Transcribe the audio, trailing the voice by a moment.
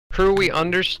Crew, we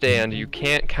understand you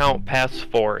can't count past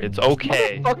 4. It's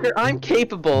okay. Motherfucker, I'm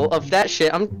capable of that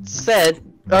shit. I'm said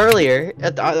earlier.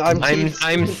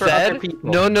 I'm said?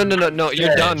 No.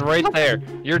 You're done right there.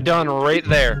 You're done right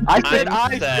there. I said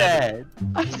I said.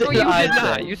 No, you did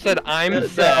not. You said I'm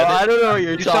said. No, I don't know what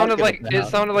you're talking sounded like about. it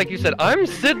sounded like you said I'm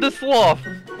Sid the Sloth.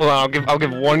 Well, I'll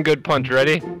give one good punch.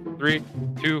 Ready? 3,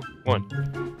 2, 1.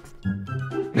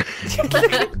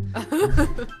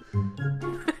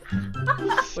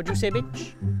 What'd you say,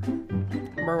 bitch?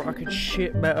 Bro, I could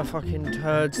shit better fucking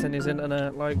turds than his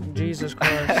internet, like, Jesus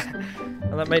Christ.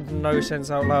 And that made no sense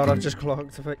out loud, I've just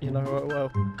clocked, but you know what, well.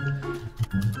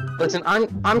 Listen,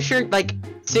 I'm sure, like,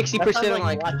 60% of,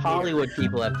 like, Hollywood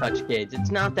people have touched kids.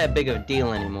 It's not that big of a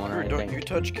deal anymore, I Don't think. you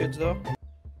touch kids, though?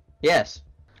 Yes.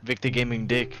 Victor Gaming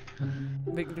dick.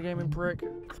 Victor Gaming prick.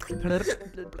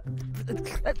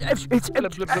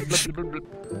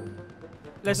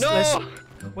 Let's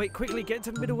wait, quickly get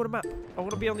into the middle of the map. I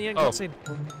want to be on the end cutscene.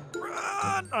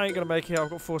 Run! I ain't gonna make it. I've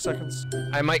got 4 seconds.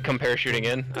 I might come parachuting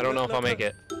in. I don't know if I'll make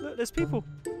it. Look, there's people.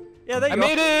 Yeah, there you go. I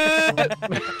made it!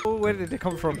 Oh, where did it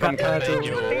come from? Flying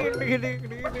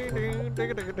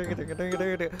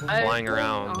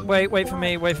around. Wait for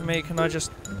me. Can I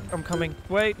just? I'm coming.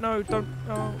 Wait, no, don't.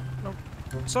 Oh, no.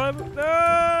 Simon, no!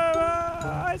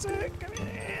 Isaac, come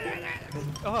here.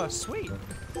 Oh, sweet.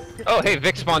 Oh, hey,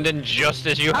 Vic spawned in just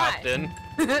as you hopped in.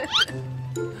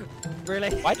 Really?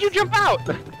 Why'd you jump out?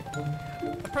 I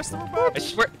pressed the wrong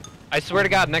button. I swear to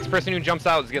God, next person who jumps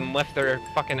out is getting left their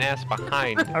fucking ass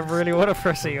behind. I really want a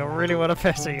prissy. I really want a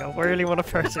prissy. Where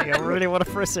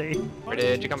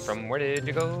did you come from? Where did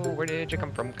you go? Where did you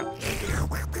come from?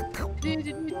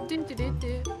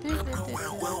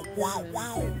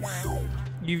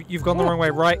 You've gone the wrong way.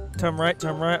 Right, turn right.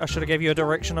 I should have gave you a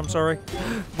direction. I'm sorry.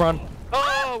 Run.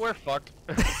 Oh, we're fucked.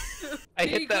 I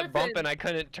hit that bump and I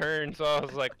couldn't turn, so I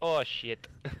was like, oh shit.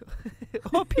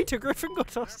 Oh, Peter Griffin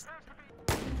got us.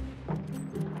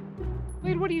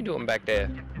 Wait, what are you doing back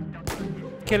there?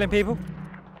 Killing people.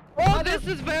 Oh, this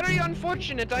is very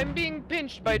unfortunate. I'm being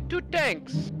pinched by 2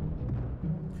 tanks.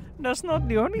 That's not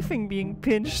the only thing being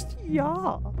pinched.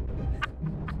 Yeah.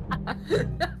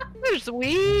 There's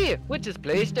Wii, which is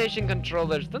PlayStation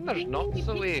controllers. Then there's not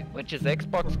so Wii, which is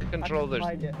Xbox controllers.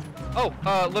 Oh,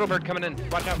 little bird coming in.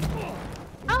 Watch out.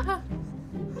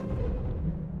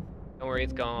 Don't worry,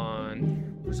 it's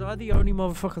gone. Was I the only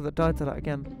motherfucker that died to that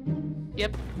again?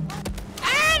 Yep.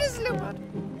 Ah, this little bird.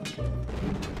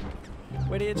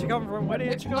 Where did you come from? Where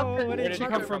did you go? Where did you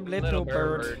come from, little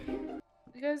bird?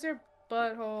 You guys are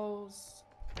buttholes.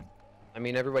 I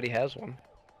mean, everybody has one.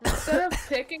 Instead of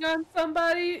picking on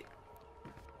somebody,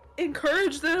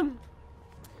 encourage them.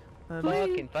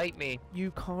 Fucking fight me.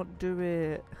 You can't do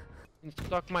it. You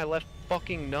suck my left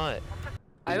fucking nut.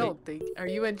 I don't think. Are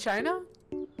you in China?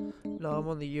 No, I'm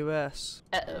on the US.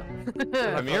 Uh-oh.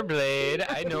 I'm your blade.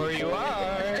 I know where you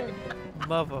are.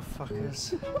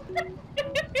 Motherfuckers.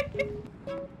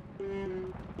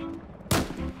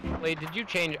 Wait, did you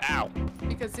change? Ow.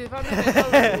 Because if I'm in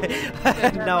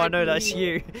the Now I know that's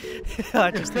you.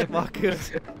 I just hit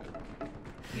Marcus.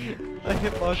 I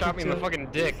hit Marcus. Shot me in the fucking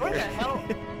dick. What the hell?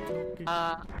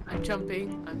 I'm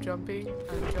jumping.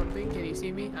 Can you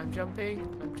see me? I'm jumping.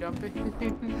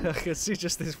 I can see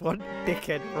just this one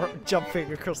dickhead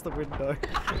jumping across the window.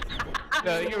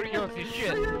 No, you don't see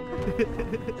shit.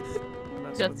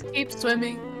 Just keep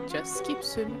swimming.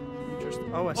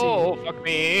 Oh, I see. Oh, fuck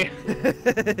me.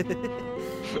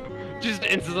 Just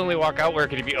instantly walk out. Where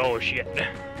could he be? Oh shit.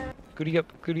 Goody up,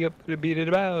 to the beat of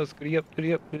the bows. Goody up, to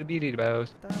the beat of the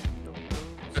bows.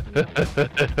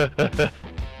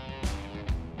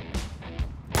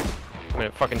 I'm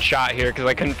gonna fucking shot here because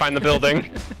I couldn't find the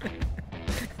building.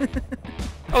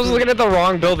 I was looking at the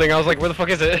wrong building. I was like, where the fuck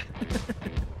is it?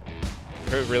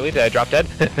 Really? Did I drop dead?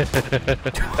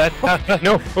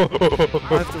 No! I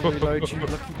have to reload, you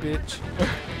lucky bitch.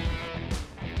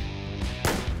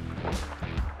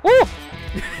 Woo!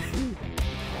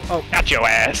 Oh, got your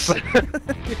ass!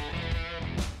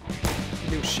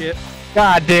 Little shit.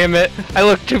 God damn it! I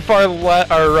looked too far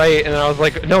left or right, and I was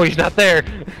like, no, he's not there.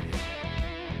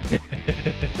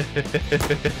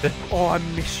 Oh, I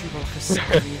miss you like a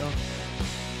centimeter.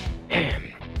 Damn.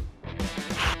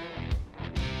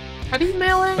 How do you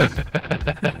mail it?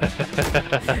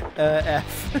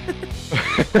 F.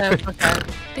 Okay.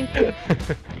 Thank you.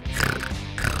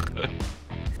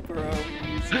 Bro,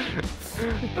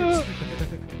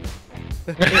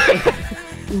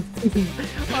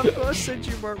 I've got to send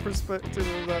you my perspective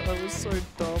of that. That was so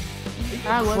dumb.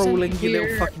 I wasn't Crawling, you little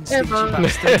here fucking stingy ever.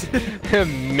 bastard.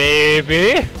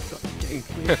 Maybe.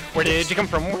 Where did you come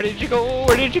from? Where did you go?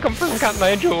 Where did you come from, Cotton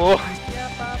Eye Joe?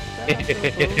 Yeah,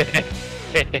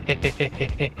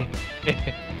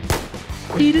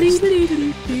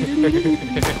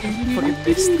 Fucking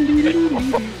missed.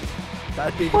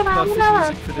 That'd be the perfect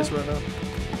music for this right now.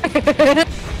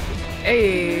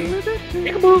 Hey.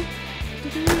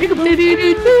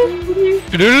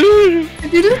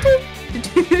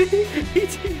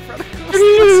 He's in front across the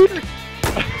screen.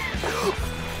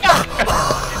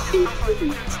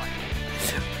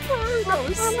 Bro, that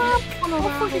was sick. I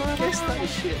fucking guessed that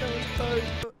shit. That was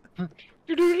dope.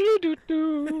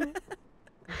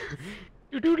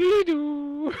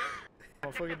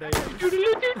 Oh, fucking day.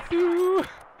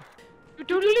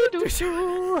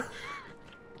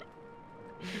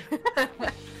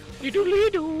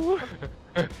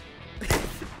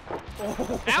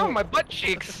 Ow, my butt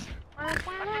cheeks!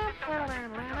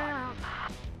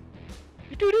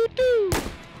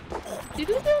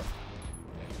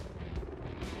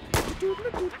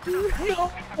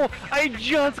 No! I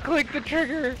just clicked the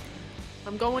trigger!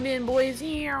 I'm going in, boys.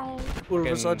 All of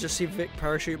a sudden, I just see Vic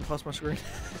parachuting past my screen.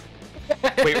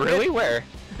 Wait, really? Where?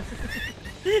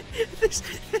 This,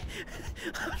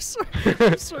 I'm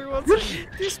sorry, one second.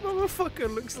 This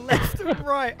motherfucker looks left and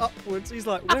right upwards. He's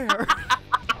like, where?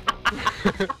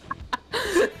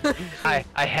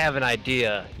 I have an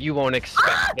idea. You won't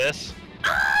expect this.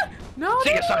 No.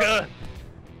 See ya, sucker!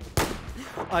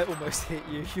 I almost hit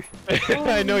you.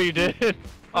 I know you did.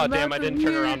 Oh damn, I didn't turn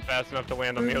Imagine me. around fast enough to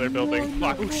land on the other building.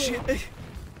 Fuck. Oh shit!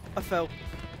 I fell.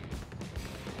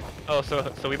 Oh,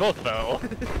 so we both fell.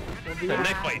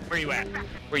 Nice fight. Where you at?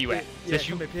 Where you at? Yeah, This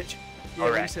you? come here, bitch. Yeah,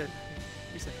 Alright. you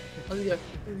said. Oh, yeah.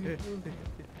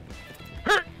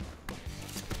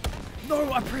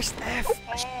 No, I pressed F.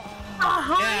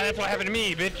 Yeah, that's what happened to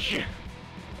me, bitch.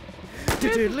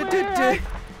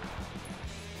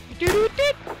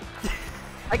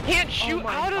 I can't shoot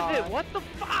my out of God. it. What the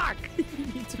fuck? You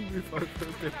need to move over a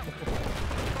bit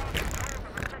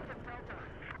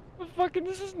more. Fucking,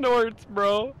 this is Nords,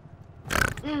 bro.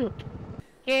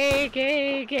 Gay,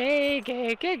 gay, gay,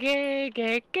 gay, gay, gay,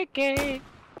 gay, gay, gay.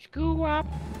 Scoo wop,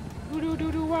 doo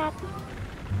doo doo wop.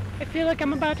 I feel like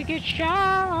I'm about to get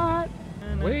shot.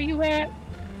 Where you at,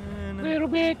 little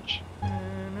bitch?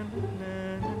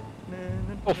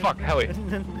 Oh fuck, Howie.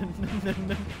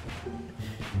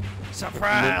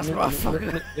 Surprise,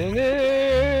 motherfucker!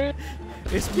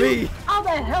 It's me! How the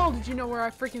hell did you know where I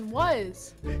freaking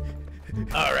was?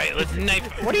 Alright, let's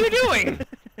knife. What are you doing?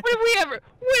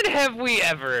 When have we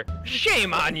ever?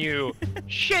 Shame on you!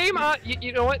 Shame on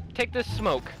you know what? Take this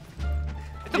smoke.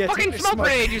 It's a Yeah, fucking take this smoke smoke.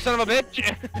 grenade, you son of a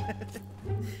bitch!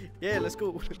 Yeah, let's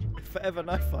go. Forever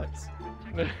knife fights.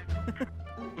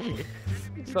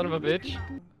 Son of a bitch.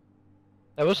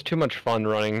 That was too much fun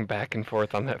running back and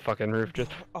forth on that fucking roof.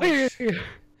 Just. Oh,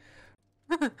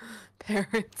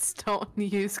 Parents don't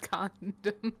use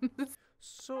condoms.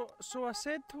 So I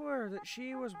said to her that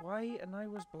she was white and I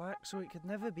was black, so it could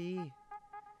never be.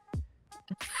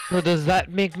 So does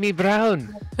that make me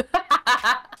brown?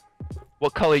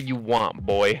 What color you want,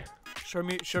 boy? Show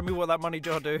me what that money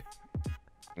jar do.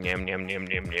 Yum yum yum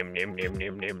yum yum yum yum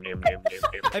yum yum yum yum.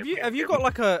 Have you got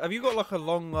like a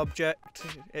long object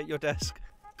at your desk?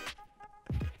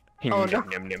 Oh, no.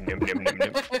 Yum, yum, yum, yum, yum, yum,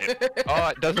 yum. Oh,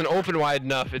 it doesn't open wide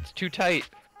enough. It's too tight.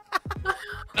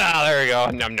 Ah, there we go.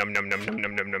 Num num num num num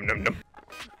num num num num num.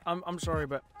 I'm sorry,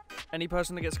 but any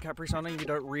person that gets a Capri Sun and you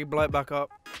don't re-blow it back up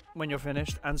when you're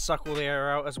finished and suck all the air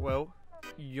out as well,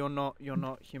 you're not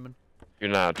human.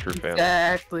 You're not a true fan.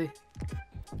 Exactly.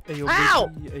 Hey yo, Ow!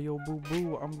 hey yo, boo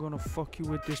boo, I'm gonna fuck you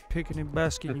with this picnic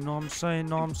basket. You know what I'm saying?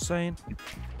 Know what I'm saying?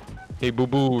 Hey, boo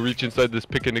boo, reach inside this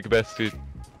picnic basket.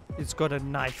 It's got a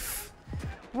knife.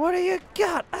 What do you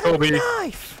got? A Kobe.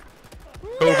 knife!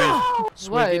 Kobe. No!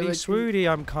 Swiggity What? swooty,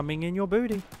 I'm coming in your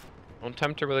booty. Don't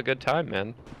tempt her with a good time,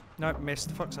 man. No,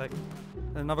 missed. Fuck's sake.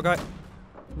 Another guy.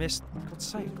 Missed. God's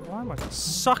sake, why am I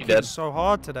sucking dead? so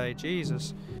hard today?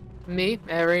 Jesus. Me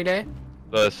every day.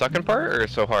 The sucking part or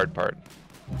so hard part?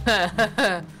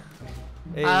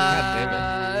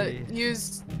 Hey,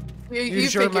 Use you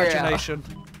use your figure it out. imagination.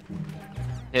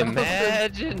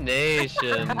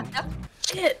 Imagination.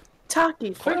 Shit, Taki,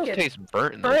 Oil freaking. tastes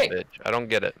burnt in this Frick. bitch. I don't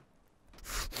get it.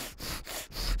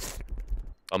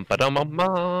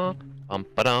 Bum-ba-dum-bum-ba.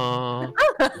 Bum-ba-dum.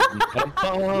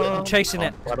 I'm chasing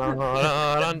it.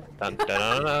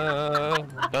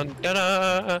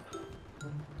 Dun-dun-dun-dun-dun-dun-dun.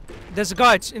 There's a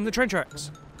guy in the train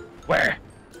tracks. Where?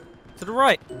 To the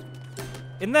right.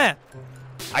 In there.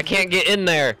 I can't get in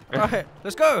there. Alright,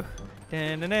 let's go. Oh,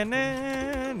 there's another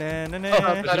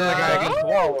guy against the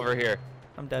wall over here.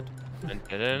 I'm dead.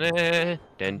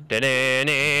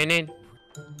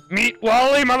 Meet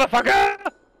Wally, motherfucker!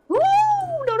 Woo!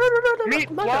 No, no, no, no, no, Meet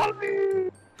come on. Wally!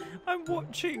 I'm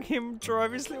watching him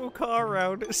drive his little car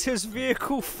around. It says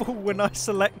vehicle full when I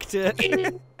select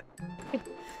it.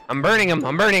 I'm burning him.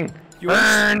 I'm burning.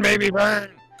 Burn, baby, burn.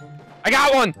 I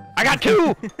got one. I got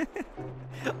two.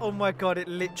 Oh my god, it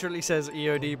literally says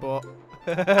EOD bot.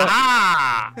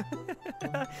 Ah!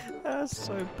 That's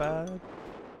so bad.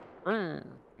 I'm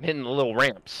hitting the little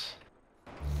ramps.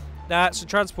 That's a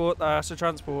transport, that's a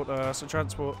transport, that's a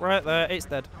transport. Right there, it's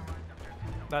dead.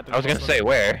 That I was gonna say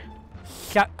where.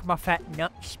 Suck my fat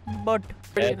nuts, bud.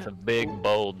 That's a big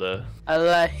boulder. I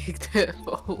like the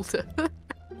boulder.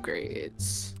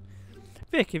 Grades.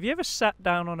 Vic, have you ever sat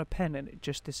down on a pen and it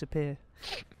just disappeared?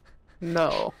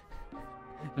 No.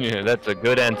 Yeah, that's a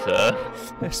good answer.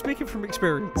 Speaking from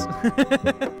experience.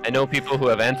 I know people who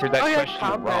have answered that Oh yeah, question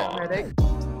combat wrong. medic.